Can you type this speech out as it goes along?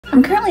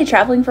I'm currently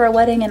traveling for a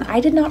wedding and I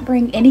did not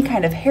bring any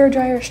kind of hair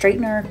dryer,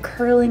 straightener,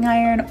 curling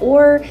iron,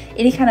 or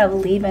any kind of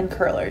leave-in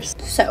curlers.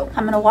 So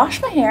I'm gonna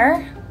wash my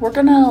hair. We're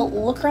gonna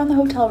look around the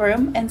hotel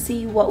room and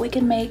see what we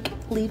can make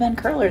leave-in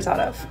curlers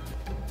out of.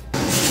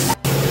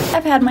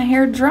 I've had my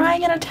hair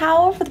drying in a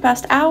towel for the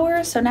past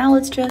hour, so now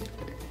let's just,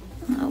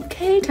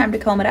 okay, time to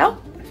comb it out.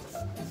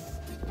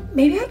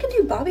 Maybe I can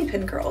do bobby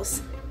pin curls.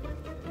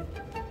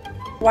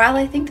 While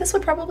I think this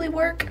would probably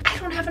work, I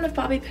don't have enough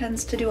bobby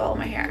pins to do all of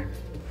my hair.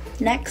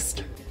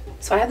 Next,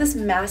 so I have this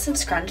massive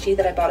scrunchie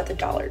that I bought at the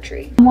Dollar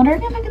Tree. I'm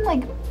wondering if I can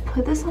like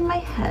put this on my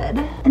head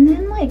and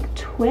then like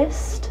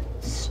twist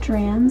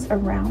strands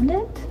around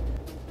it.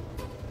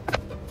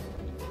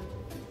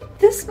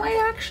 This might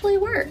actually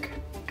work.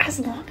 As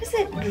long as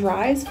it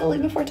dries fully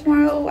before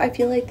tomorrow, I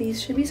feel like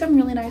these should be some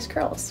really nice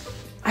curls.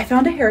 I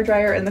found a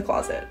hairdryer in the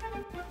closet.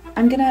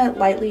 I'm gonna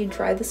lightly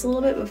dry this a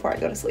little bit before I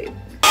go to sleep.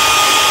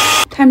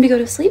 Time to go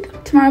to sleep.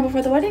 Tomorrow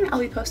before the wedding, I'll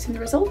be posting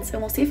the results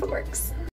and we'll see if it works.